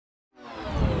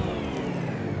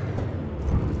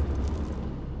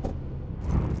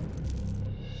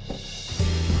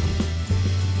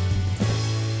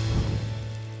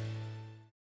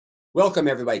Welcome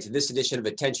everybody to this edition of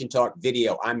Attention Talk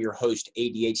Video. I'm your host,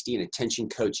 ADHD and attention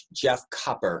coach, Jeff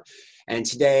Copper. And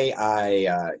today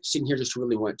sitting here just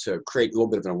really want to create a little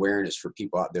bit of an awareness for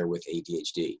people out there with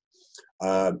ADHD.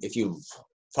 If you've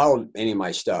followed any of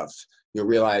my stuff, you'll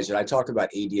realize that I talk about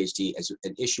ADHD as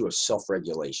an issue of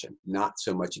self-regulation, not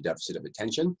so much a deficit of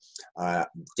attention.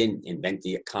 Didn't invent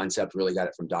the concept, really got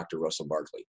it from Dr. Russell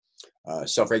Barkley.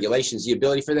 Self-regulation is the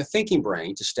ability for the thinking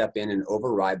brain to step in and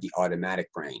override the automatic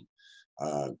brain.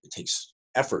 It takes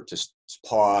effort to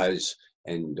pause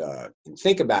and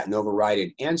think about and override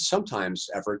it, and sometimes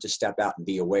effort to step out and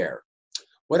be aware.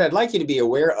 What I'd like you to be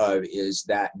aware of is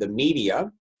that the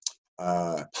media,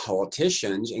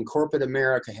 politicians, and corporate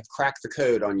America have cracked the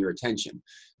code on your attention.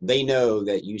 They know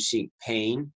that you seek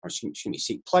pain, or excuse me,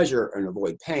 seek pleasure and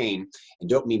avoid pain,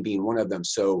 and dopamine being one of them.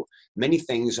 So many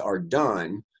things are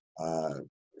done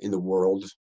in the world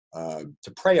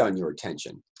to prey on your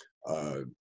attention.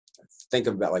 Think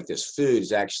of it like this: food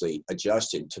is actually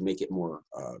adjusted to make it more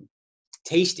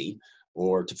tasty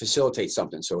or to facilitate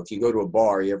something. So if you go to a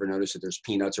bar, you ever notice that there's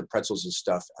peanuts or pretzels and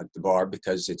stuff at the bar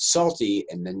because it's salty,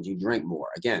 and then you drink more.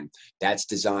 Again, that's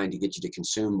designed to get you to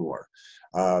consume more.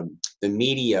 The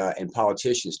media and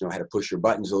politicians know how to push your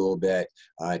buttons a little bit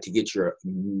to get your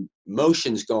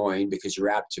emotions going, because you're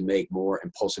apt to make more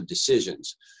impulsive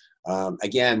decisions.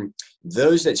 Again,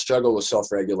 those that struggle with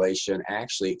self-regulation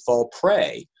actually fall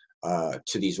prey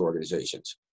to these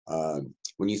organizations.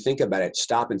 When you think about it,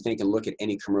 stop and think and look at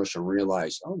any commercial and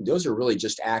realize, oh, those are really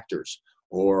just actors,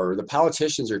 or the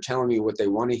politicians are telling me what they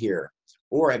want to hear.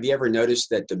 Or have you ever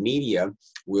noticed that the media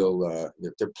will,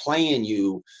 they're playing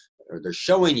you, or they're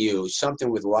showing you something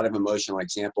with a lot of emotional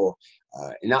example,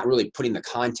 and not really putting the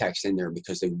context in there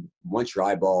because they want your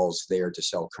eyeballs there to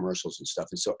sell commercials and stuff.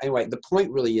 And so anyway, the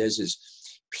point really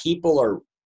is people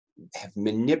have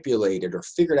manipulated or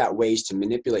figured out ways to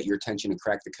manipulate your attention and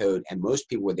crack the code. And most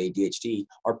people with ADHD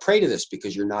are prey to this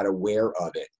because you're not aware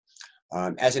of it.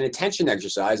 As an attention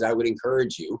exercise, I would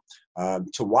encourage you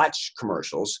to watch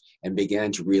commercials and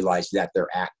begin to realize that they're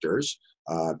actors,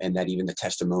 and that even the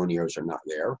testimonials are not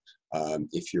there.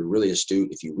 If you're really astute,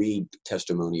 if you read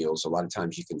testimonials, a lot of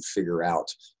times you can figure out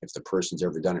if the person's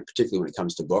ever done it, particularly when it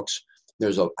comes to books.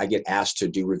 I get asked to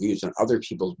do reviews on other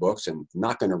people's books, and I'm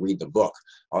not going to read the book.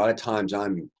 A lot of times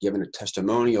I'm given a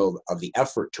testimonial of the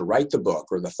effort to write the book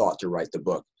or the thought to write the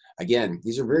book. Again,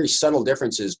 these are very subtle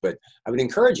differences, but I would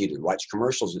encourage you to watch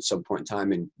commercials at some point in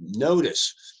time and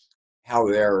notice how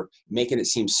they're making it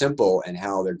seem simple and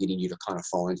how they're getting you to kind of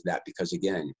fall into that. Because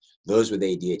again, those with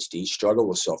ADHD struggle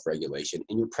with self-regulation,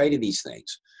 and you're prey to these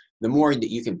things. The more that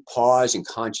you can pause and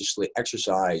consciously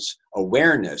exercise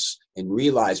awareness and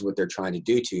realize what they're trying to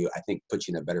do to you, I think puts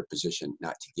you in a better position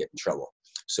not to get in trouble.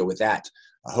 So with that,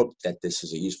 I hope that this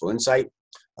is a useful insight.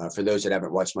 For those that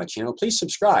haven't watched my channel, please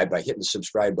subscribe by hitting the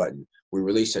subscribe button. We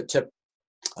release a tip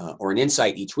or an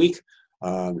insight each week.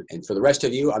 And for the rest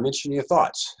of you, I'm interested in your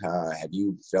thoughts. Have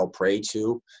you fell prey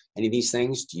to any of these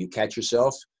things? Do you catch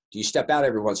yourself? Do you step out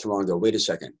every once in a while and go, wait a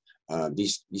second,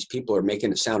 these people are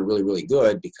making it sound really, really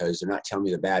good because they're not telling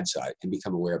me the bad side, and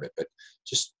become aware of it. But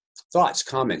just thoughts,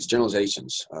 comments,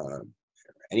 generalizations,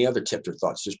 any other tips or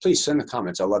thoughts, just please send the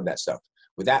comments. I love that stuff.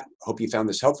 With that, hope you found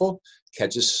this helpful.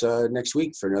 Catch us next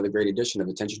week for another great edition of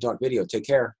Attention Talk Video. Take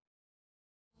care.